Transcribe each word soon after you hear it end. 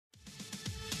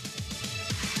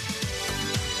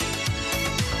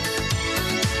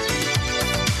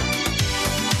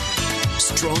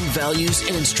Strong values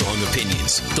and strong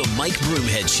opinions. The Mike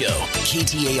Broomhead Show.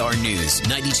 KTAR News,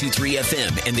 92.3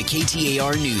 FM, and the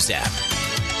KTAR News app.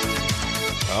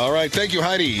 All right. Thank you,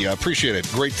 Heidi. Appreciate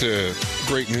it. Great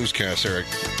newscast, Eric.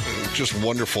 Just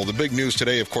wonderful. The big news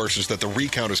today, of course, is that the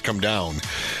recount has come down.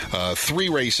 3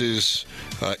 races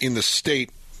in the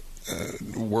state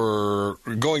were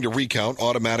going to recount,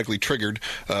 automatically triggered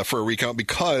for a recount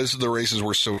because the races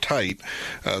were so tight.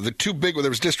 The two big,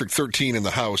 there was District 13 in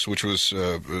the House, which was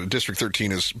District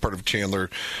 13 is part of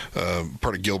Chandler,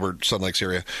 part of Gilbert, Sun Lakes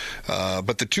area.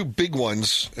 But the two big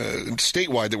ones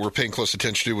statewide that we're paying close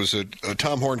attention to was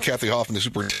Tom Horn, Kathy Hoffman, the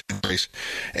superintendent race,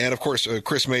 and of course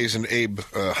Chris Mays and Abe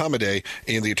Hamadeh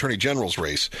in the Attorney General's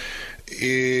race.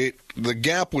 The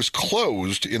gap was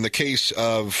closed in the case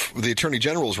of the Attorney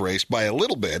General's race by a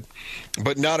little bit,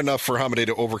 but not enough for Hamadeh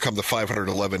to overcome the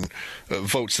 511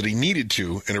 votes that he needed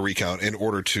to in a recount in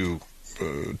order to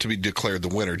be declared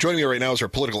the winner. Joining me right now is our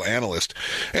political analyst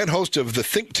and host of the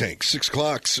Think Tank, 6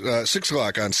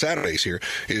 o'clock on Saturdays here,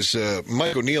 is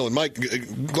Mike O'Neill. And Mike,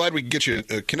 glad we could get you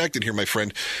connected here, my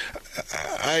friend.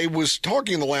 I was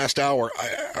talking in the last hour.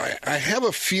 I have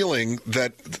a feeling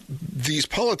that these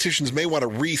politicians may want to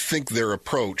rethink their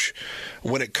approach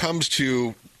when it comes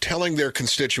to telling their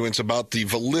constituents about the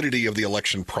validity of the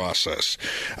election process.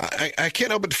 I can't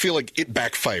help but feel like it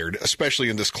backfired, especially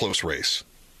in this close race.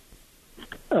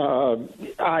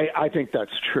 I think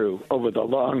that's true. Over the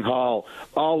long haul,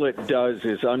 all it does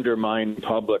is undermine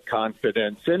public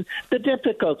confidence. And the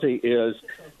difficulty is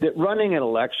that running an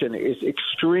election is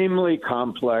extremely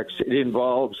complex. It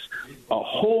involves a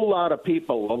whole lot of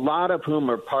people, a lot of whom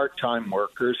are part-time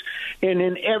workers. And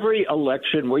in every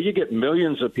election where you get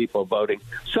millions of people voting,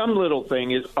 some little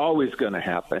thing is always going to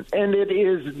happen. And it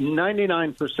is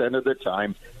 99% of the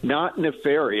time not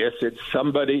nefarious. It's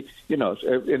somebody,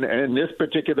 in this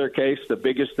particular case, the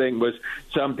biggest thing was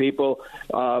some people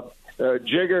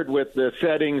jiggered with the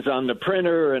settings on the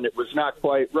printer, and it was not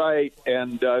quite right,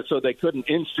 and so they couldn't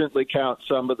instantly count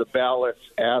some of the ballots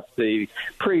at the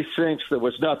precincts. There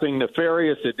was nothing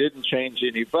nefarious. It didn't change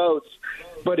any votes.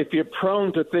 But if you're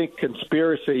prone to think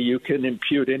conspiracy, you can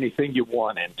impute anything you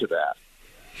want into that.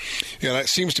 Yeah, that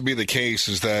seems to be the case,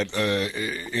 is that,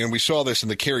 and we saw this in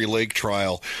the Kari Lake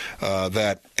trial,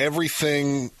 that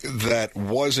everything that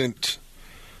wasn't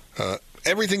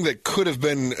everything that could have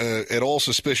been at all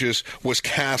suspicious was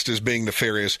cast as being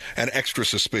nefarious and extra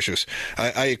suspicious.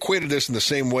 I equated this in the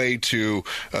same way to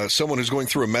someone who's going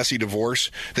through a messy divorce.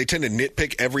 They tend to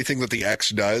nitpick everything that the ex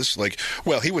does. Like,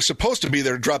 well, he was supposed to be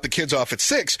there to drop the kids off at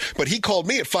 6, but he called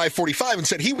me at 5:45 and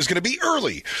said he was going to be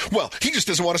early. Well, he just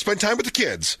doesn't want to spend time with the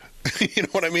kids. You know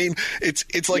what I mean?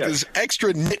 It's like this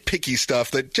extra nitpicky stuff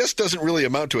that just doesn't really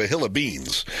amount to a hill of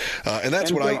beans. And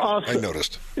that's what I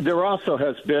noticed. There also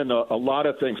has been a lot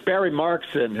of things. Barry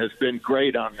Markson has been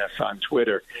great on this on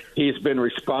Twitter. He's been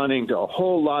responding to a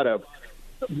whole lot of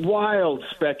wild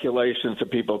speculations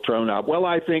of people thrown out. Well,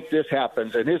 I think this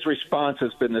happens. And his response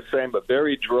has been the same, but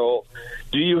very droll.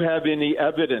 Do you have any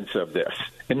evidence of this?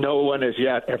 And no one has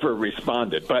yet ever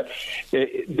responded. But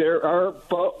there are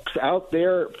folks out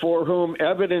there for whom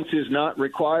evidence is not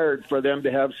required for them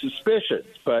to have suspicions.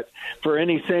 But for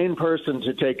any sane person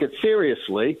to take it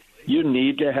seriously, you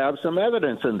need to have some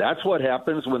evidence. And that's what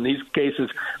happens when these cases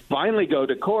finally go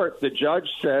to court. The judge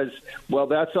says, well,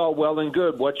 that's all well and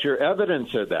good. What's your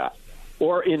evidence of that?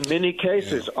 Or in many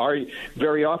cases,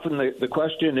 very often the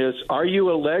question is, are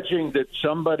you alleging that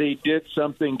somebody did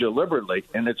something deliberately?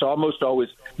 And it's almost always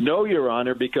no, Your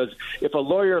Honor, because if a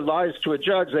lawyer lies to a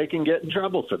judge, they can get in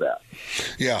trouble for that.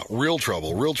 Yeah, real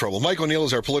trouble. Mike O'Neill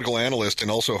is our political analyst and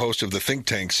also host of the Think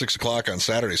Tank, 6 o'clock on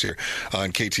Saturdays here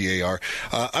on KTAR.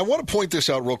 I want to point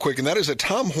this out real quick, and that is that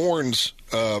Tom Horn's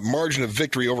margin of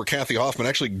victory over Kathy Hoffman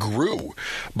actually grew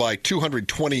by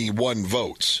 221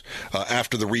 votes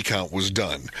after the recount was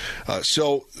done.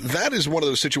 So that is one of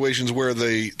those situations where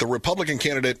the Republican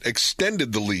candidate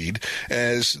extended the lead,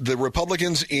 as the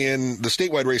Republicans in the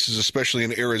statewide races, especially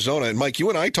in Arizona, and Mike, you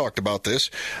and I talked about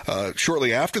this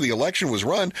shortly after the election was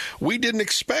run. We didn't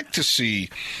expect to see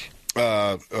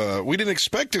some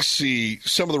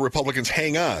of the Republicans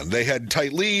hang on. They had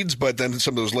tight leads, but then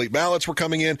some of those late ballots were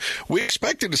coming in. We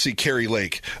expected to see Kari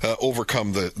Lake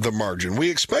overcome the margin. We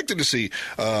expected to see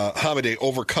Hamadeh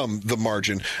overcome the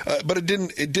margin, but it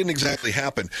didn't exactly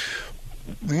happen.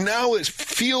 now it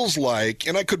feels like,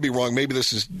 and I could be wrong, maybe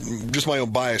this is just my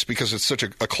own bias because it's such a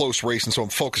close race, and so I'm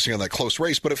focusing on that close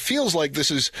race, but it feels like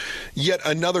this is yet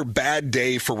another bad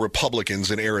day for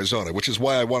Republicans in Arizona, which is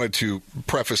why I wanted to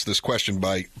preface this question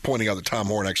by pointing out that Tom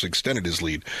Horne actually extended his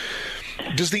lead.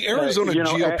 Does the Arizona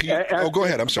GOP... go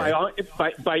ahead, I'm sorry.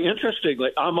 By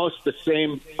interestingly, almost the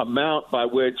same amount by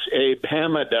which Abe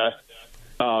Hamada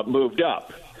moved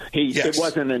up. It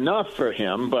wasn't enough for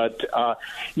him, but,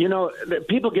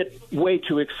 people get way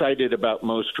too excited about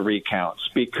most recounts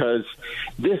because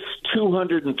this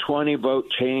 220 vote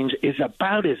change is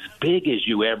about as big as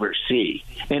you ever see,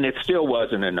 and it still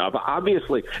wasn't enough.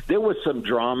 Obviously, there was some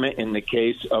drama in the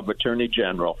case of Attorney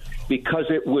General because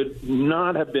it would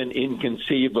not have been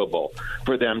inconceivable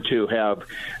for them to have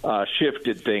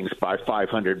shifted things by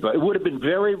 500. But it would have been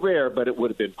very rare, but it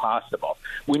would have been possible.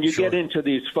 When you get into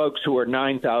these folks who are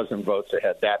 9,000 votes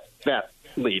ahead, that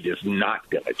lead is not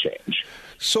going to change.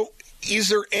 So is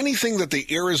there anything that the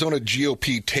Arizona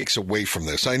GOP takes away from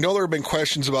this? I know there have been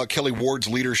questions about Kelly Ward's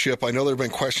leadership. I know there have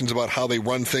been questions about how they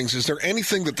run things. Is there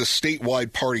anything that the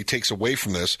statewide party takes away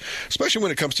from this, especially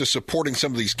when it comes to supporting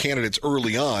some of these candidates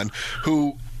early on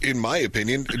who, in my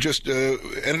opinion, just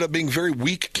ended up being very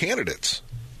weak candidates?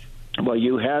 Well,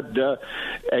 you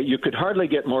could hardly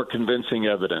get more convincing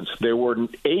evidence. There were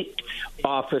 8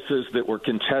 offices that were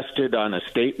contested on a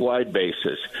statewide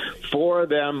basis. 4 of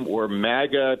them were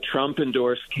MAGA,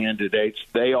 Trump-endorsed candidates.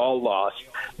 They all lost.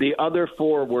 The other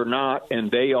 4 were not, and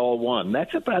they all won.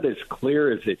 That's about as clear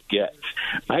as it gets.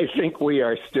 I think we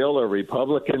are still a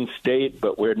Republican state,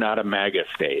 but we're not a MAGA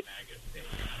state.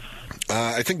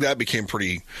 I think that became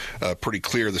pretty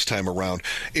clear this time around.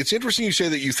 It's interesting you say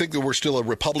that you think that we're still a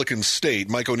Republican state.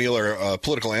 Mike O'Neill, our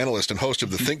political analyst and host of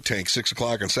the Think Tank, 6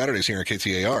 o'clock on Saturdays here on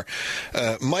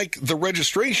KTAR. Mike, the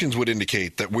registrations would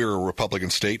indicate that we're a Republican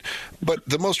state, but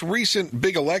the most recent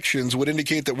big elections would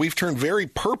indicate that we've turned very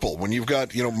purple when you've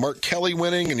got, Mark Kelly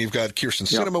winning and you've got Kyrsten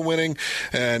Sinema winning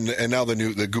and now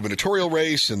the gubernatorial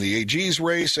race and the AG's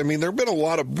race. I mean, there have been a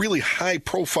lot of really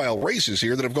high-profile races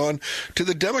here that have gone to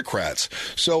the Democrats.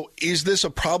 So is this a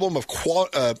problem of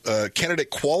candidate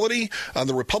quality on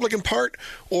the Republican part,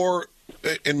 or,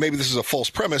 and maybe this is a false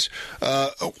premise,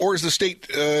 or is the state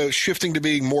shifting to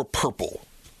being more purple?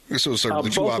 So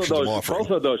the two options I'm offering. Both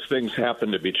of those things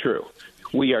happen to be true.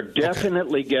 We are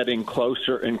definitely getting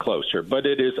closer and closer, but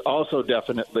it is also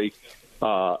definitely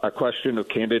a question of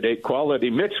candidate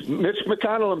quality. Mitch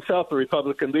McConnell himself, the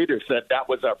Republican leader, said that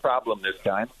was our problem this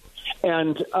time.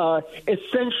 And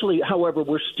essentially, however,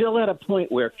 we're still at a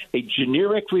point where a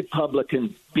generic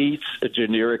Republican beats a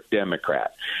generic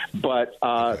Democrat. But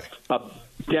a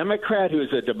Democrat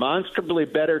who's a demonstrably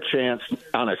better chance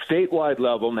on a statewide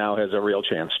level now has a real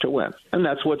chance to win. And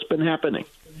that's what's been happening.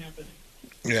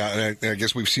 Yeah, and I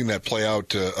guess we've seen that play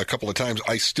out a couple of times.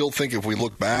 I still think if we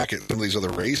look back at some of these other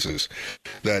races,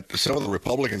 that some of the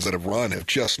Republicans that have run have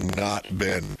just not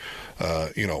been,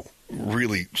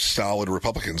 really solid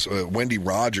Republicans. Wendy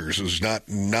Rogers was not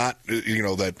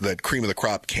that cream of the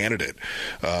crop candidate.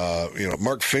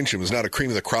 Mark Finchem is not a cream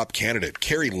of the crop candidate.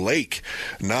 Kari Lake,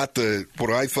 not what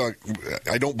I thought.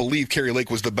 I don't believe Kari Lake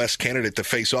was the best candidate to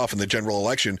face off in the general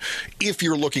election. If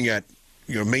you're looking at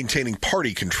maintaining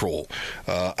party control.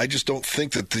 I just don't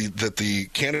think that the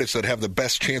candidates that have the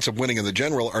best chance of winning in the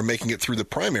general are making it through the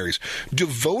primaries. Do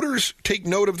voters take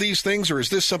note of these things, or is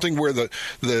this something where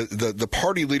the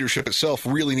party leadership itself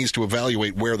really needs to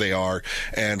evaluate where they are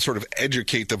and sort of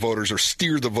educate the voters or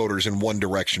steer the voters in one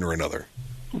direction or another?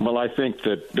 Well, I think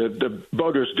that the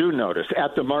voters do notice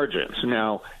at the margins.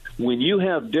 Now, when you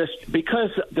have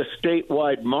because the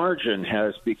statewide margin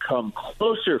has become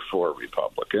closer for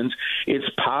Republicans, it's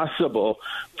possible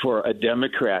for a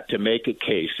Democrat to make a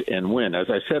case and win. As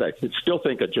I said, I still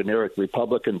think a generic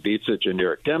Republican beats a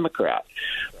generic Democrat.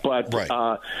 But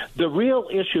the real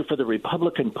issue for the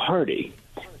Republican Party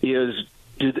is,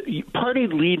 party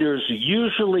leaders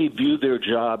usually view their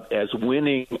job as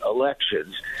winning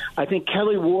elections. I think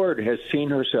Kelly Ward has seen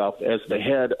herself as the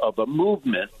head of a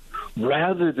movement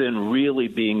rather than really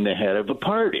being the head of a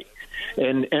party.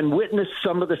 And witness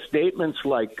some of the statements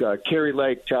like Kari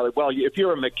Lake telling, well, if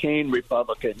you're a McCain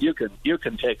Republican, you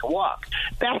can take a walk.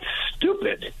 That's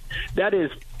stupid. That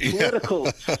is political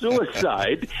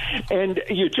suicide, and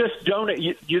you just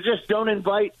don't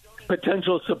invite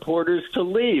potential supporters to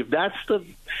leave. That's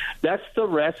the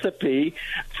recipe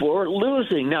for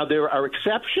losing. Now, there are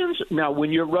exceptions. Now,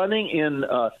 when you're running in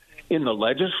the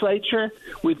legislature,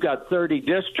 we've got 30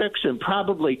 districts, and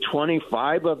probably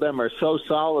 25 of them are so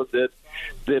solid that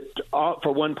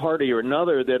for one party or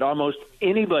another that almost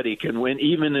anybody can win,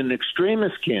 even an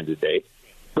extremist candidate.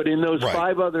 But in those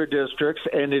 5 other districts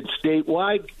and in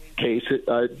statewide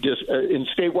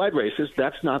races,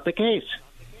 that's not the case.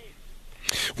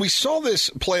 We saw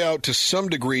this play out to some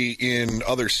degree in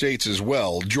other states as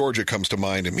well. Georgia comes to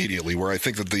mind immediately, where I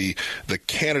think that the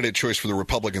candidate choice for the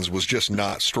Republicans was just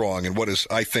not strong. And what is,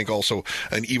 I think, also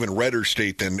an even redder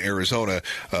state than Arizona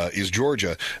is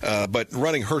Georgia. But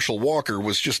running Herschel Walker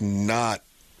was just not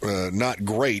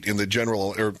great in the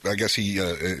general, or I guess he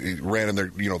ran in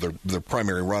their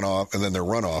primary runoff and then their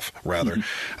runoff, rather.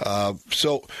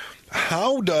 So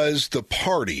how does the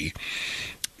party...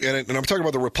 And I'm talking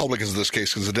about the Republicans in this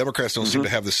case because the Democrats don't seem to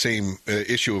have the same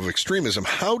issue of extremism.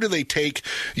 How do they take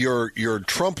your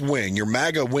Trump wing, your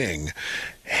MAGA wing,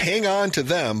 hang on to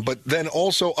them, but then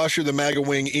also usher the MAGA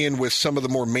wing in with some of the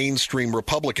more mainstream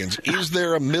Republicans? Is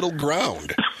there a middle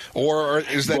ground, or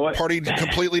is that party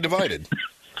completely divided?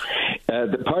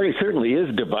 The party certainly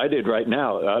is divided right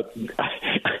now.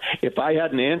 If I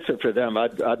had an answer for them,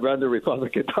 I'd run the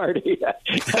Republican Party.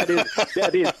 That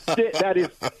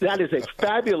is a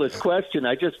fabulous question.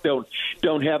 I just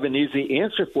don't have an easy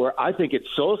answer for it. I think it's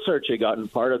soul searching on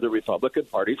part of the Republican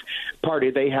Party.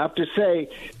 They have to say,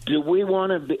 do we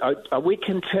want to be? Are we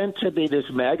content to be this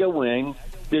MAGA wing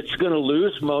that's going to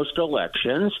lose most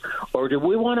elections, or do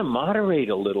we want to moderate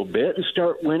a little bit and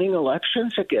start winning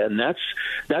elections again?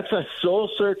 That's a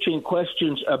soul-searching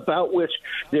question about which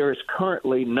there is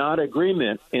currently not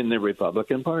agreement in the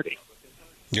Republican Party.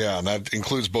 Yeah, and that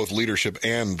includes both leadership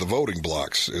and the voting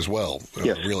blocks as well.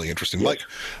 Yes. Really interesting. Yes. Mike,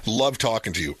 love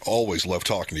talking to you. Always love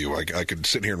talking to you. I could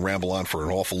sit here and ramble on for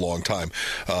an awful long time.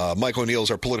 Mike O'Neill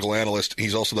is our political analyst.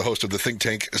 He's also the host of The Think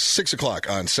Tank, 6 o'clock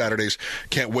on Saturdays.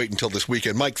 Can't wait until this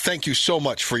weekend. Mike, thank you so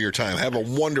much for your time. Have a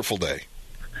wonderful day.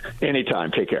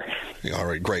 Anytime. Take care. All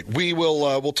right, great. We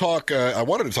will we'll talk. I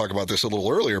wanted to talk about this a little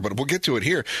earlier, but we'll get to it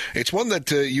here. It's one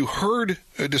that you heard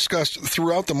discussed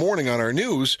throughout the morning on our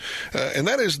news, and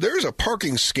that is there's a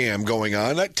parking scam going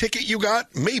on. That ticket you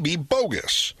got may be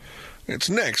bogus. It's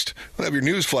next. We'll have your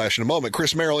news flash in a moment.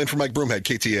 Chris Merrill in for Mike Broomhead,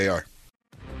 KTAR.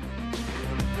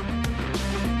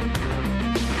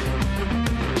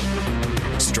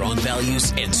 Strong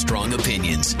values and strong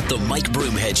opinions. The Mike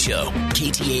Broomhead Show.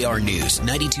 KTAR News,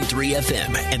 92.3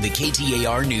 FM, and the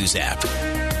KTAR News app.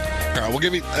 All right, we'll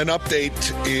give you an update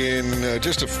in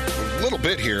just a little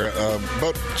bit here,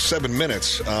 about 7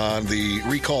 minutes on the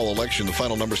recall election, the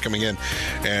final numbers coming in.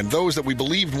 And those that we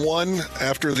believed won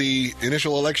after the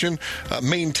initial election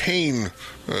maintain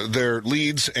their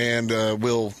leads and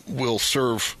will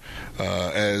serve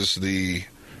as the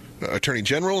Attorney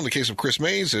General in the case of Chris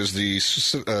Mays, as the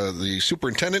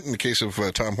superintendent in the case of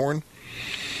Tom Horn,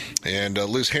 and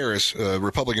Liz Harris,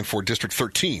 Republican for District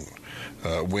 13,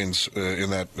 wins in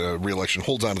that re-election,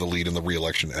 holds on to the lead in the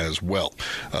re-election as well.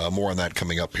 More on that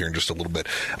coming up here in just a little bit.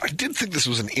 I did think this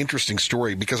was an interesting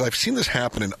story because I've seen this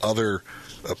happen in other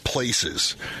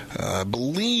places. I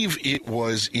believe it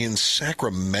was in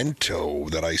Sacramento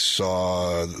that I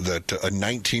saw that a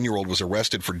 19-year-old was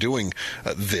arrested for doing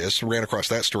this. Ran across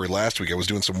that story last week. I was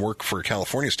doing some work for a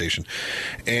California station,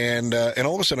 and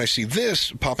all of a sudden I see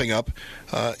this popping up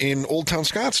in Old Town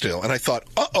Scottsdale, and I thought,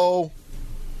 uh-oh,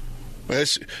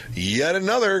 that's yet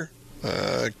another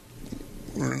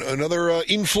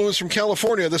influence from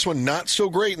California. This one not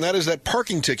so great, and that is that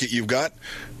parking ticket you've got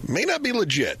may not be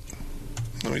legit.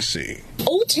 Let me see.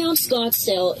 Old Town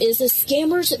Scottsdale is a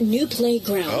scammer's new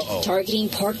playground, targeting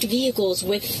parked vehicles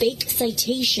with fake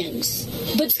citations.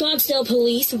 But Scottsdale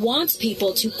police wants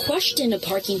people to question a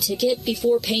parking ticket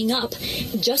before paying up,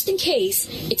 just in case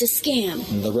it's a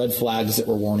scam. The red flags that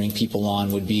we're warning people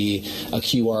on would be a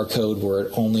QR code where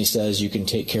it only says you can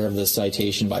take care of the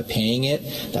citation by paying it.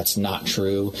 That's not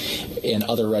true. And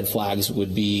other red flags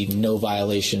would be no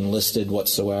violation listed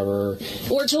whatsoever.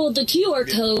 We're told the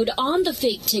QR code on the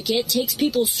fake ticket takes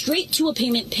people straight to a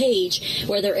payment page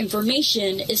where their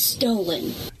information is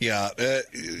stolen. Yeah,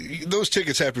 those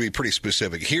tickets have to be pretty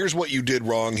specific. Here's what you did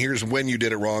wrong. Here's when you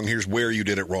did it wrong. Here's where you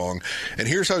did it wrong. And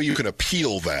here's how you can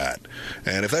appeal that.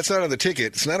 And if that's not on the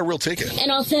ticket, it's not a real ticket.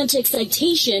 An authentic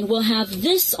citation will have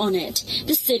this on it,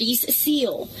 the city's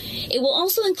seal. It will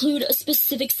also include a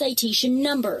specific citation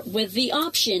number with the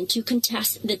option to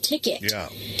contest the ticket. Yeah.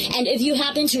 And if you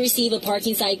happen to receive a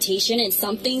parking citation and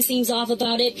something seems off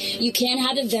about it, you can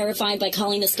have it verified by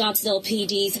calling the Scottsdale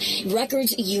PD's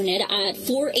records unit at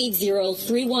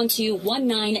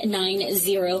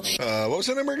 480-312-1990. What was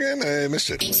the number again? I missed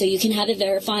it. So you can have it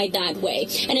verified that way.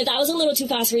 And if that was a little too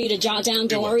fast for you to jot down,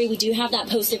 don't worry. We do have that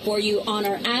posted for you on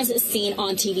our As Seen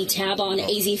on TV tab on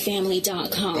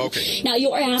azfamily.com. Okay. Now, you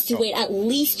are asked to wait at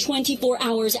least 24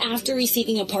 hours after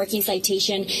receiving a parking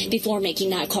citation before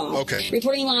making that call. Okay.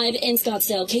 Reporting live in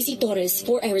Scottsdale, Casey Torres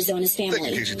for Arizona's Family.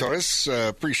 Thank you, Casey Torres.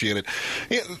 Appreciate it.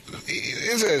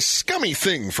 It's a scummy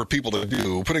thing for people to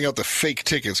do, putting out the fake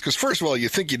tickets, because first of all, you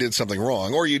think you did something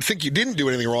wrong, or you'd think you didn't do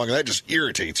anything wrong, and that just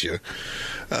irritates you.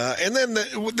 And then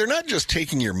they're not just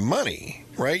taking your money,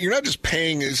 right? You're not just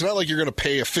paying. It's not like you're going to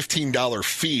pay a $15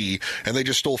 fee and they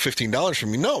just stole $15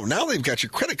 from you. No, now they've got your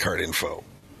credit card info.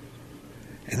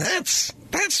 And that's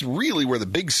really where the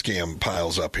big scam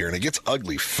piles up here, and it gets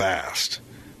ugly fast.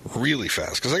 Really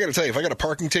fast. Because I got to tell you, if I got a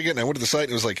parking ticket and I went to the site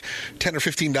and it was like $10 or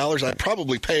 $15, I'd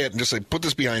probably pay it and just say, put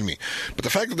this behind me. But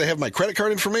the fact that they have my credit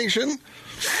card information,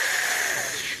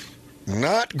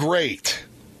 not great.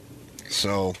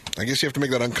 So I guess you have to make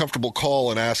that uncomfortable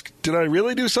call and ask, did I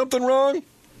really do something wrong?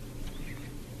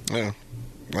 Yeah,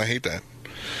 I hate that.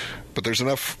 But there's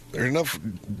enough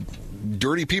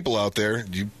dirty people out there.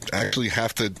 You actually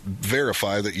have to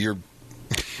verify that you're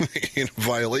in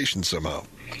violation somehow.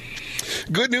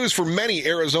 Good news for many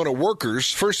Arizona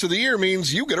workers. First of the year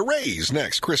means you get a raise.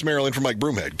 Next, Chris Maryland from Mike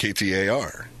Broomhead,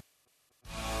 KTAR.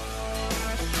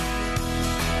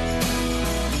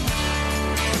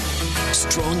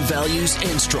 Strong values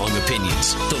and strong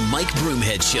opinions. The Mike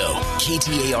Broomhead Show.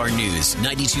 KTAR News,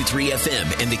 92.3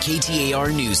 FM, and the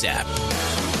KTAR News app.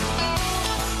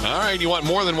 All right, you want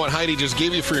more than what Heidi just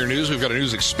gave you for your news? We've got a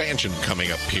news expansion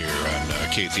coming up here on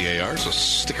KTAR, so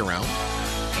stick around.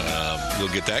 You'll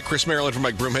get that. Chris Maryland from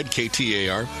Mike Broomhead,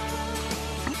 KTAR.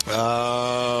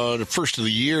 The first of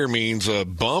the year means a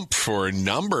bump for a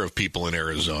number of people in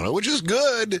Arizona, which is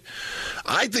good.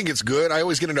 I think it's good. I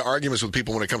always get into arguments with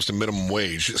people when it comes to minimum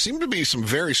wage. There seem to be some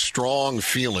very strong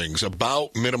feelings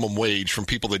about minimum wage from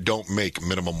people that don't make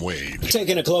minimum wage.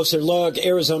 Taking a closer look,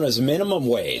 Arizona's minimum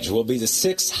wage will be the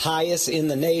sixth highest in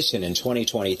the nation in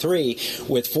 2023,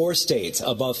 with 4 states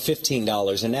above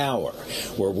 $15 an hour.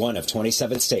 We're one of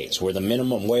 27 states where the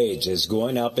minimum wage is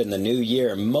going up in the new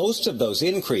year. Most of those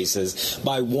increases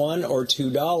by $1 or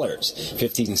 $2.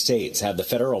 15 states have the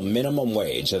federal minimum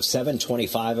wage of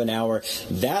 $7.25 an hour.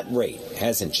 That rate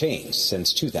hasn't changed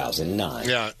since 2009.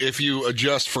 Yeah, if you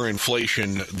adjust for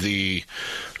inflation, the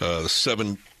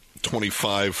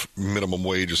 $7.25 minimum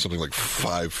wage is something like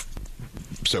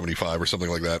 $5.75 or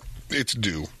something like that. It's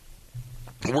due.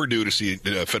 We're due to see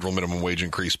a federal minimum wage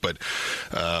increase, but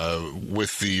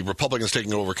with the Republicans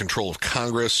taking over control of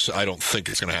Congress, I don't think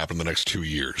it's going to happen in the next 2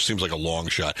 years. Seems like a long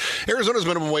shot. Arizona's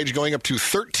minimum wage going up to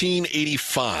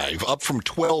 $13.85, up from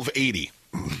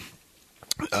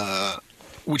 $12.80,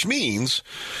 which means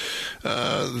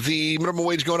the minimum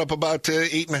wage going up about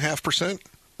 8.5%,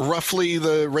 roughly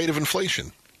the rate of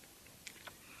inflation.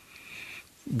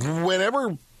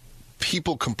 Whenever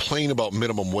people complain about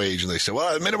minimum wage and they say,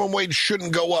 well, minimum wage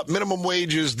shouldn't go up. Minimum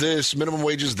wage is this, minimum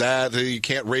wage is that. You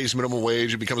can't raise minimum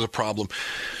wage. It becomes a problem.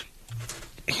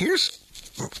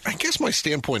 I guess my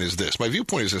standpoint is this. My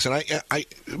viewpoint is this. And I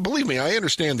believe me, I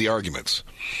understand the arguments.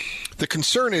 The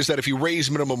concern is that if you raise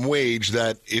minimum wage,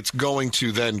 that it's going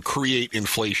to then create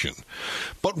inflation.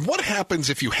 But what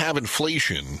happens if you have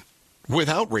inflation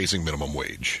without raising minimum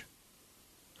wage?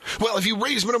 Well, if you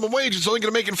raise minimum wage, it's only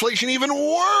going to make inflation even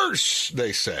worse,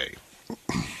 they say.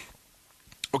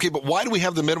 Okay, but why do we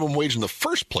have the minimum wage in the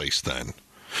first place then?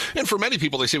 And for many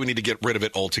people, they say we need to get rid of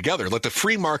it altogether. Let the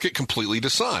free market completely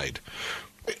decide.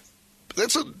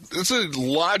 That's a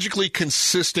logically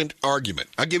consistent argument.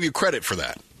 I give you credit for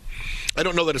that. I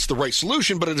don't know that it's the right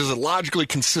solution, but it is a logically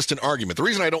consistent argument. The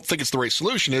reason I don't think it's the right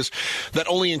solution is that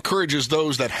only encourages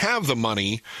those that have the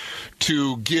money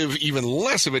to give even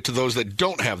less of it to those that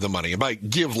don't have the money. And by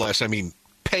give less, I mean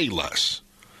pay less.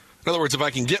 In other words, if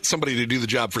I can get somebody to do the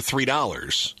job for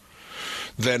 $3,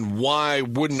 then why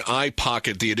wouldn't I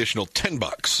pocket the additional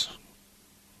 $10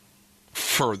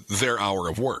 for their hour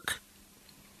of work?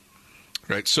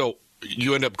 Right? So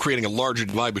you end up creating a larger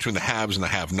divide between the haves and the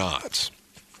have-nots.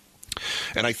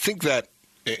 And I think that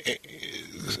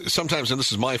sometimes, and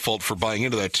this is my fault for buying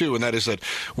into that too, and that is that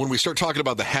when we start talking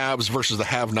about the haves versus the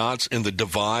have-nots and the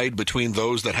divide between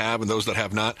those that have and those that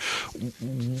have not,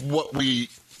 what we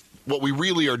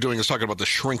really are doing is talking about the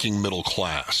shrinking middle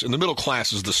class. And the middle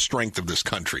class is the strength of this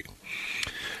country.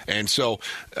 And so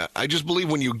I just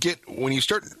believe when you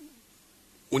start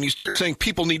saying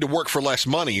people need to work for less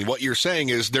money, what you're saying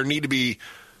is there need to be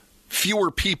fewer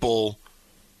people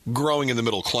growing in the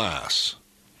middle class.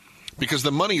 Because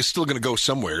the money is still going to go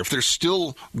somewhere. If there's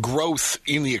still growth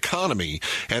in the economy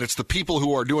and it's the people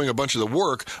who are doing a bunch of the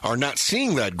work are not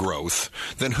seeing that growth,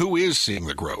 then who is seeing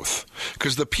the growth?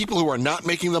 Because the people who are not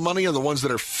making the money are the ones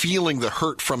that are feeling the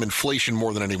hurt from inflation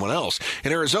more than anyone else.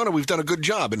 In Arizona, we've done a good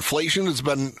job. Inflation has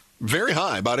been very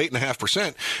high, about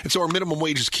 8.5%. And so our minimum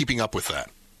wage is keeping up with that.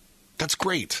 That's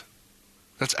great.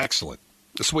 That's excellent.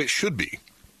 That's the way it should be.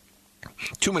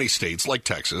 Too many states, like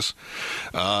Texas,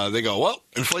 they go, well,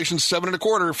 inflation's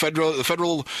 7.25%.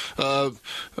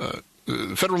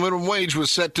 The federal minimum wage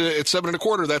was set at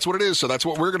 7.25%. That's what it is. So that's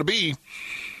what we're going to be.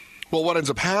 Well, what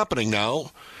ends up happening now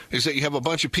is that you have a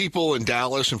bunch of people in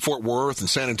Dallas and Fort Worth and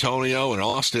San Antonio and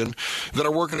Austin that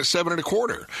are working at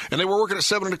 7.25%. And they were working at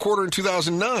 7.25% in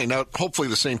 2009. Now, hopefully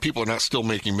the same people are not still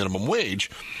making minimum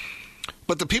wage.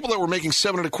 But the people that were making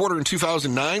 7.25% in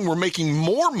 2009 were making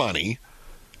more money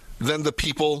than the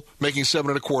people making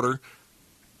 7.25%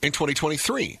 in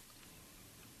 2023.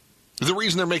 The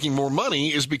reason they're making more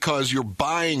money is because your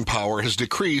buying power has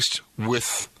decreased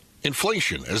with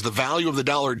inflation. As the value of the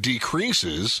dollar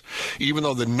decreases, even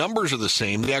though the numbers are the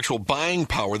same, the actual buying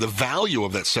power, the value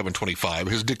of that 7.25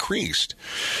 has decreased.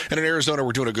 And in Arizona,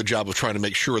 we're doing a good job of trying to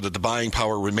make sure that the buying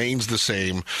power remains the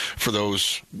same for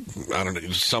those, I don't know,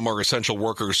 some are essential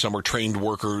workers, some are trained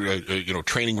workers,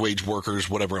 training wage workers,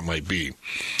 whatever it might be.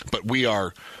 But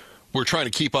we're trying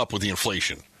to keep up with the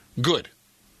inflation. Good.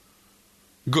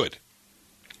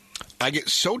 I get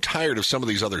so tired of some of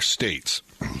these other states.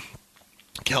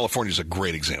 California is a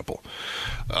great example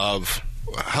of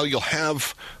how you'll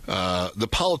have the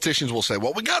politicians will say,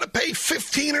 well, we got to pay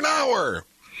 $15 an hour.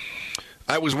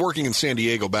 I was working in San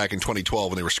Diego back in 2012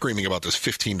 when they were screaming about this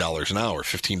 $15 an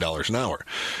hour.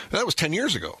 And that was 10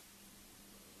 years ago.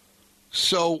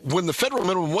 So when the federal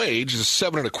minimum wage is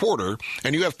 7.25%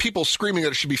 and you have people screaming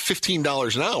that it should be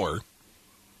 $15 an hour,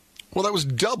 well, that was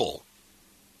double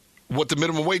what the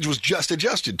minimum wage was just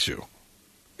adjusted to.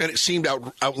 And it seemed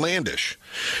outlandish.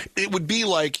 It would be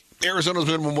like Arizona's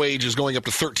minimum wage is going up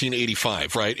to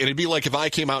 $13.85, right? And it'd be like if I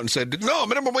came out and said, no,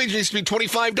 minimum wage needs to be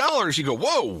 $25. You go,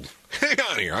 whoa, hang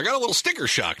on here. I got a little sticker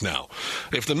shock now.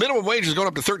 If the minimum wage is going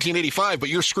up to $13.85, but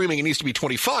you're screaming it needs to be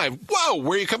 $25, whoa,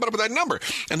 where are you coming up with that number?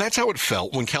 And that's how it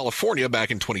felt when California back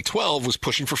in 2012 was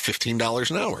pushing for $15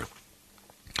 an hour.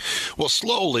 Well,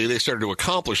 slowly they started to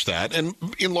accomplish that, and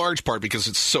in large part because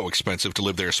it's so expensive to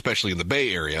live there, especially in the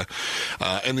Bay Area,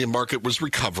 and the market was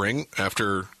recovering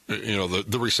after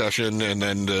the recession and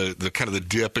then the kind of the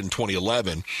dip in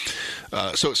 2011.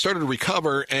 So it started to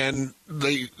recover, and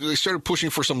they started pushing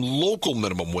for some local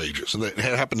minimum wages, and that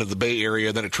had happened in the Bay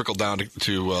Area. Then it trickled down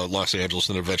to Los Angeles,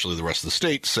 and eventually the rest of the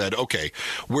state said, okay,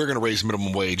 we're going to raise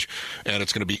minimum wage, and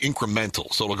it's going to be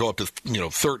incremental. So it'll go up to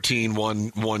 13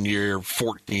 one year,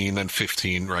 14, then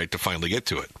 15, right, to finally get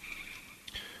to it.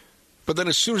 But then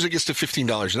as soon as it gets to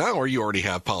 $15 an hour, you already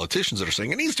have politicians that are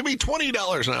saying it needs to be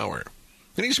 $20 an hour.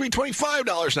 It needs to be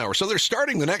 $25 an hour. So they're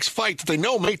starting the next fight that they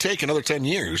know may take another 10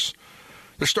 years.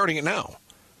 They're starting it now.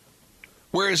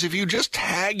 Whereas if you just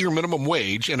tag your minimum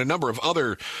wage and a number of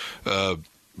other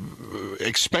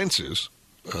expenses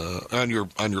on your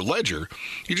ledger,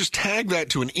 you just tag that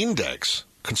to an index,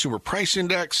 consumer price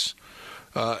index.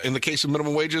 In the case of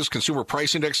minimum wages, consumer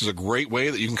price index is a great way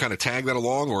that you can kind of tag that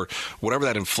along, or whatever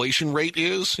that inflation rate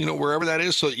is, wherever that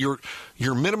is, so that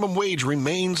your minimum wage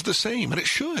remains the same, and it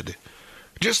should.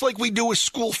 Just like we do with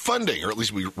school funding, or at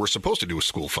least we're supposed to do with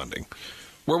school funding,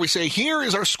 where we say, here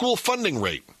is our school funding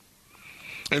rate.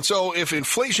 And so if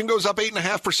inflation goes up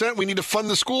 8.5%, we need to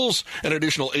fund the schools an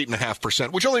additional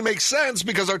 8.5%, which only makes sense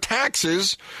because our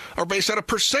taxes are based on a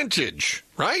percentage,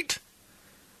 right?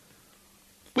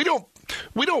 We don't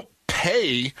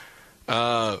pay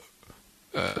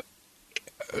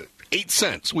 8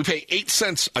 cents. We pay 8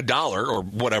 cents a dollar, or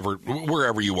whatever,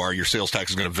 wherever you are. Your sales tax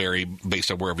is going to vary based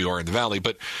on wherever you are in the valley,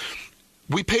 but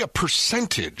we pay a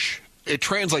percentage. It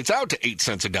translates out to 8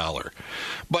 cents a dollar.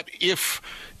 But if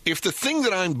the thing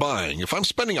that I'm buying, if I'm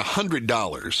spending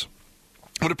 $100,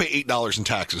 I'm going to pay $8 in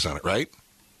taxes on it, right?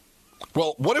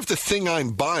 Well, what if the thing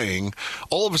I'm buying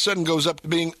all of a sudden goes up to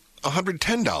being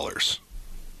 $110,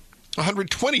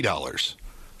 $120?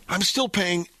 I'm still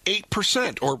paying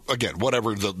 8%, or again,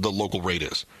 whatever the local rate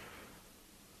is.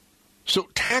 So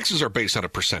taxes are based on a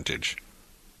percentage.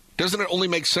 Doesn't it only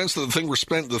make sense that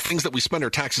the things that we spend our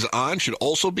taxes on should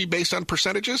also be based on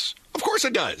percentages? Of course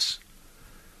it does.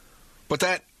 But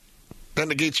that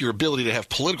negates your ability to have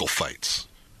political fights.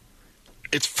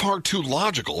 It's far too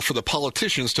logical for the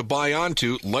politicians to buy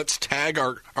onto, let's tag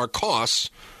our costs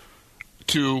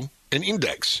to an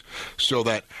index so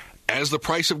that as the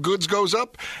price of goods goes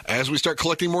up, as we start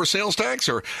collecting more sales tax,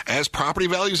 or as property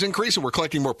values increase and we're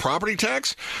collecting more property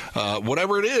tax,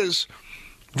 whatever it is,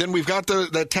 then we've got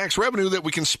that tax revenue that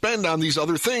we can spend on these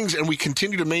other things, and we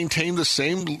continue to maintain the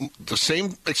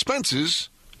same expenses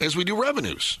as we do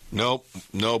revenues. Nope,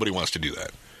 nobody wants to do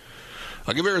that.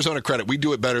 I'll give Arizona credit. We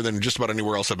do it better than just about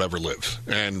anywhere else I've ever lived.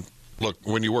 And look,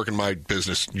 when you work in my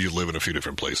business, you live in a few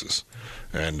different places.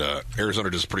 And Arizona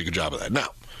does a pretty good job of that. Now,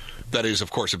 that is, of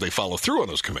course, if they follow through on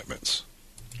those commitments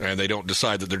and they don't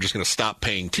decide that they're just going to stop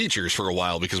paying teachers for a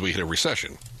while because we hit a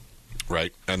recession,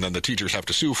 right? And then the teachers have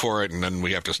to sue for it, and then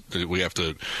we have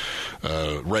to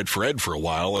Red for Ed for a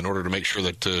while in order to make sure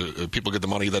that people get the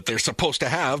money that they're supposed to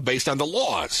have based on the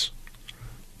laws.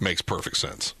 Makes perfect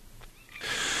sense.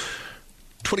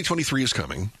 2023 is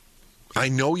coming. I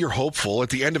know you're hopeful. At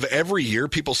the end of every year,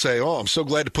 people say, oh, I'm so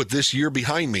glad to put this year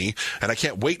behind me, and I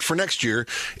can't wait for next year.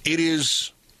 It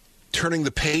is turning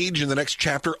the page in the next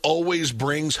chapter always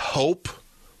brings hope.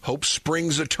 Hope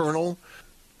springs eternal.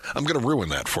 I'm going to ruin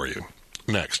that for you.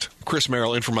 Next, Chris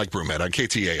Merrill in for Mike Broomhead on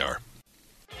KTAR.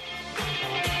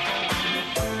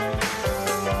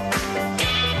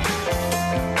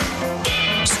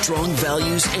 Strong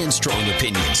values and strong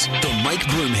opinions. The Mike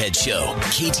Broomhead Show.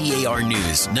 KTAR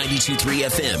News, 92.3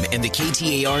 FM, and the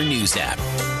KTAR News app.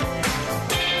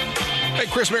 Hey,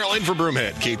 Chris Merrill in for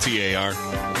Broomhead,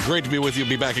 KTAR. Great to be with you.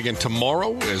 Be back again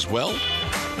tomorrow as well.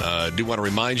 Do want to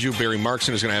remind you, Barry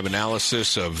Markson is going to have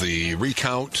analysis of the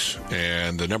recount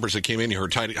and the numbers that came in. You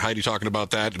heard Heidi talking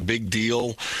about that. Big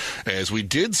deal, as we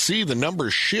did see the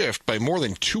numbers shift by more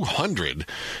than 200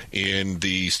 in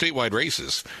the statewide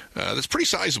races. That's pretty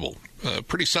sizable.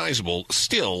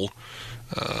 Still,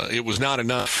 it was not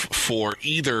enough for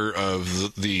either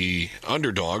of the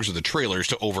underdogs or the trailers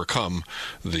to overcome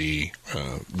the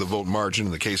vote margin.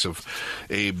 In the case of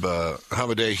Abe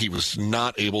Hamadeh, he was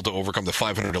not able to overcome the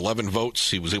 511 votes.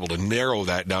 He was able to narrow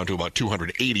that down to about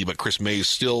 280, but Chris Mays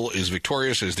still is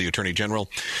victorious as the Attorney General.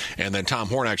 And then Tom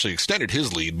Horn actually extended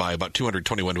his lead by about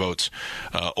 221 votes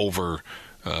over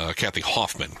Kathy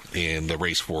Hoffman in the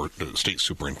race for state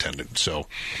superintendent. So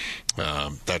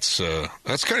that's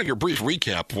kind of your brief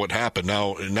recap of what happened.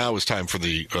 Now is time for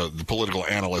the political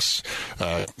analysts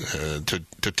to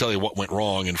tell you what went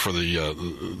wrong, and for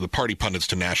the party pundits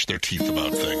to gnash their teeth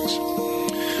about things.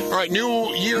 All right,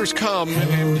 new year's come,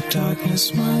 and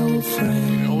darkness, my old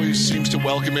friend. It always seems to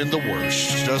welcome in the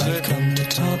worst, doesn't it? Come to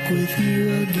talk with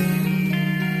you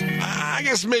again. I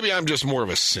guess maybe I'm just more of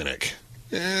a cynic.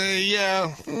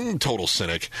 Total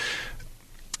cynic.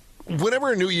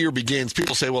 Whenever a new year begins,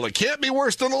 people say, well, it can't be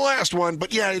worse than the last one.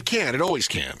 But yeah, it can. It always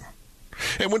can.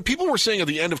 And when people were saying at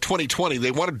the end of 2020,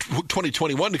 they wanted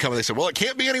 2021 to come, and they said, well, it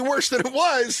can't be any worse than it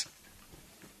was.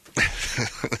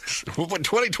 We'll put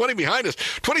 2020 behind us.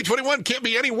 2021 can't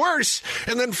be any worse.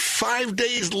 And then 5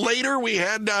 days later, we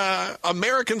had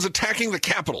Americans attacking the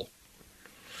Capitol.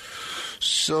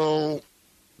 So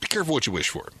be careful what you wish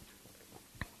for.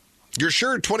 You're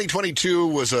sure 2022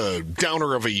 was a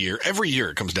downer of a year? Every year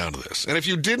it comes down to this. And if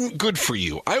you didn't, good for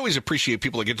you. I always appreciate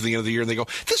people that get to the end of the year and they go,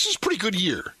 this is a pretty good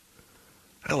year.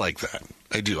 I like that.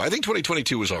 I do. I think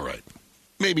 2022 was all right.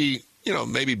 Maybe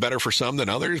better for some than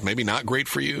others. Maybe not great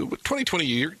for you. But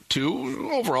 2022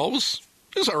 overall was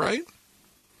all right.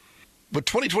 But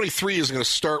 2023 is going to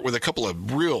start with a couple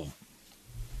of real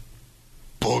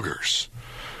boogers.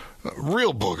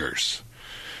 Real boogers.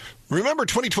 Remember,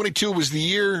 2022 was the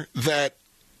year that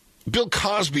Bill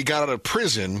Cosby got out of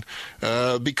prison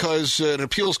because an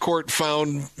appeals court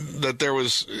found that there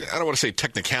was, I don't want to say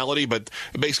technicality, but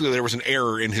basically there was an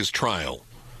error in his trial.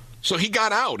 So he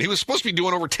got out. He was supposed to be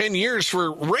doing over 10 years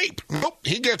for rape. Nope,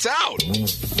 he gets out.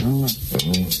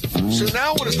 So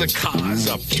now what is the cause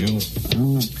up to?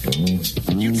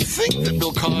 You'd think that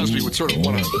Bill Cosby would sort of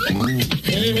want to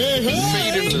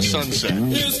fade into the sunset.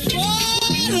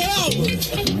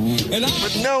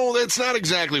 But no, that's not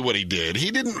exactly what he did.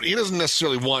 He doesn't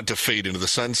necessarily want to fade into the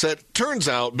sunset. Turns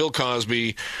out Bill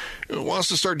Cosby wants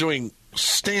to start doing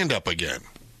stand-up again.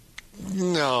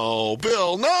 No,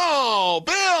 Bill,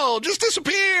 just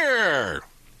disappear.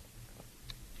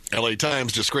 LA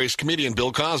Times disgraced comedian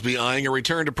Bill Cosby eyeing a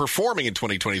return to performing in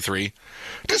 2023,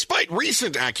 despite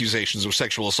recent accusations of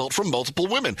sexual assault from multiple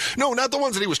women. No, not the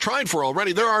ones that he was tried for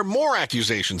already. There are more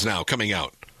accusations now coming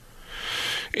out.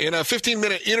 In a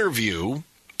 15-minute interview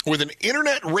with an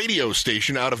internet radio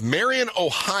station out of Marion,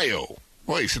 Ohio,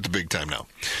 well, he's hit the big time now.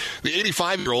 The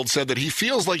 85-year-old said that he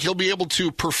feels like he'll be able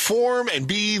to perform and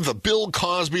be the Bill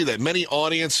Cosby that many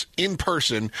audience in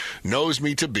person knows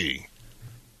me to be.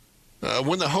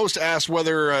 When the host asked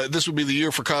whether this would be the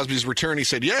year for Cosby's return, he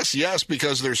said, yes,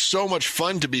 because there's so much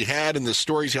fun to be had in the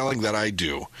storytelling that I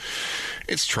do.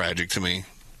 It's tragic to me.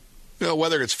 You know,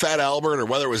 whether it's Fat Albert or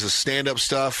whether it was his stand-up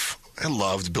stuff, I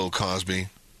loved Bill Cosby.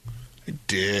 I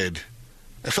did.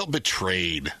 I felt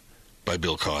betrayed by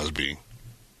Bill Cosby.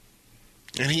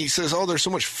 And he says, there's so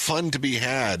much fun to be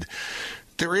had.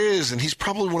 There is, and he's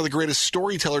probably one of the greatest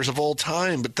storytellers of all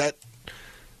time, but that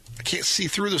I can't see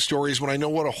through the stories when I know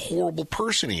what a horrible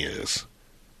person he is.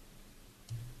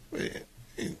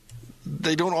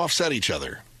 They don't offset each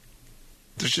other.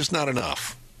 There's just not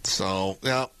enough. So,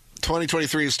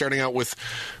 2023 is starting out with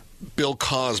Bill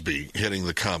Cosby hitting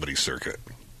the comedy circuit.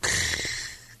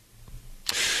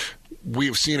 We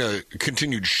have seen a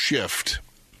continued shift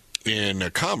in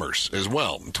commerce as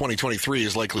well. 2023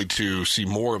 is likely to see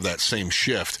more of that same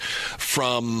shift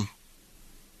from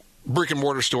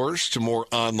brick-and-mortar stores to more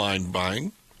online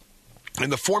buying.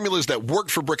 And the formulas that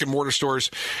worked for brick-and-mortar stores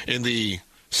in the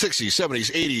 60s,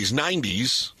 70s, 80s,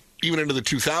 90s, even into the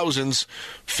 2000s,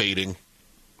 fading.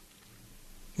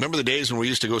 Remember the days when we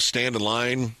used to go stand in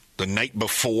line the night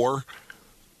before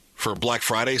for a Black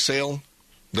Friday sale?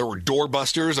 There were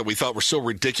doorbusters that we thought were so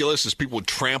ridiculous as people would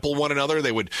trample one another.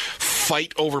 They would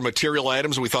fight over material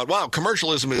items. And we thought, wow,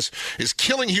 commercialism is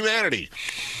killing humanity.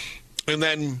 And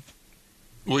then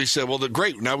we said, well,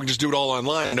 great. Now we can just do it all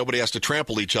online. Nobody has to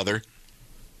trample each other.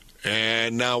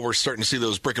 And now we're starting to see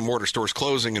those brick and mortar stores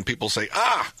closing, and people say,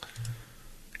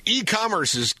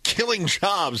 e-commerce is killing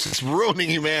jobs. It's ruining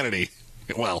humanity.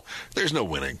 Well, there's no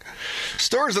winning.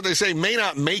 Stores that they say may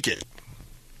not make it.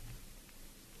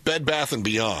 Bed Bath &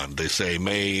 Beyond, they say,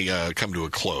 may come to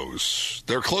a close.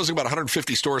 They're closing about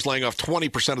 150 stores, laying off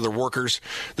 20% of their workers.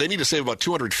 They need to save about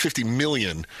 $250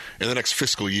 million in the next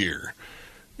fiscal year.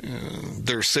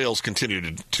 Their sales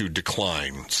continue to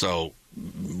decline. So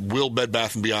will Bed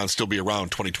Bath & Beyond still be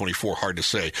around 2024? Hard to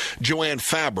say. Joann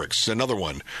Fabrics, another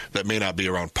one that may not be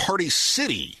around. Party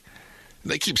City,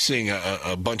 they keep seeing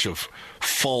a bunch of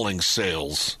falling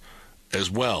sales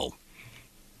as well.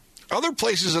 Other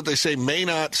places that they say may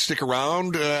not stick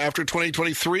around after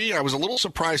 2023, I was a little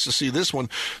surprised to see this one.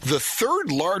 The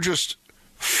third largest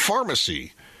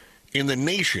pharmacy in the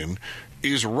nation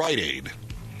is Rite Aid.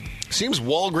 Seems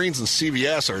Walgreens and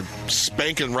CVS are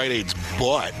spanking Rite Aid's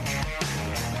butt.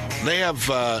 They have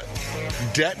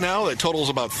debt now that totals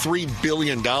about $3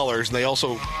 billion, and they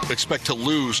also expect to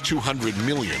lose $200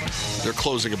 million. They're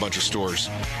closing a bunch of stores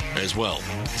as well.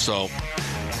 So,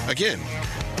 again,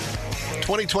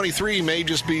 2023 may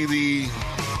just be the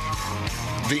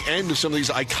end of some of these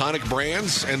iconic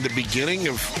brands and the beginning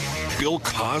of Bill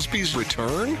Cosby's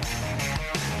return.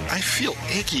 I feel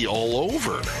icky all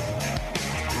over.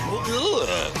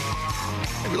 Ugh.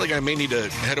 I feel like I may need to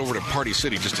head over to Party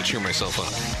City just to cheer myself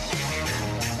up.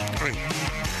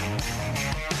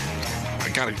 I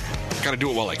gotta do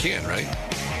it while I can, right?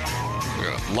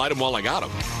 Light them while I got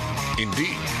them.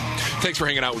 Indeed. Thanks for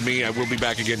hanging out with me. I will be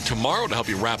back again tomorrow to help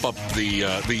you wrap up the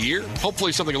year.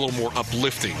 Hopefully something a little more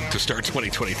uplifting to start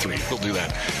 2023. We'll do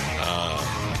that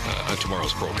on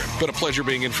tomorrow's program. Been a pleasure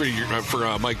being in for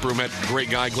Mike Broomhead.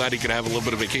 Great guy. Glad he could have a little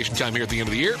bit of vacation time here at the end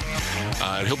of the year.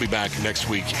 And he'll be back next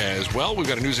week as well. We've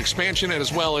got a news expansion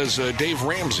as well as Dave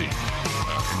Ramsey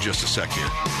in just a sec here.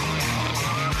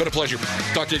 Been a pleasure.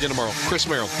 Talk to you again tomorrow. Chris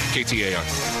Merrill,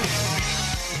 KTAR.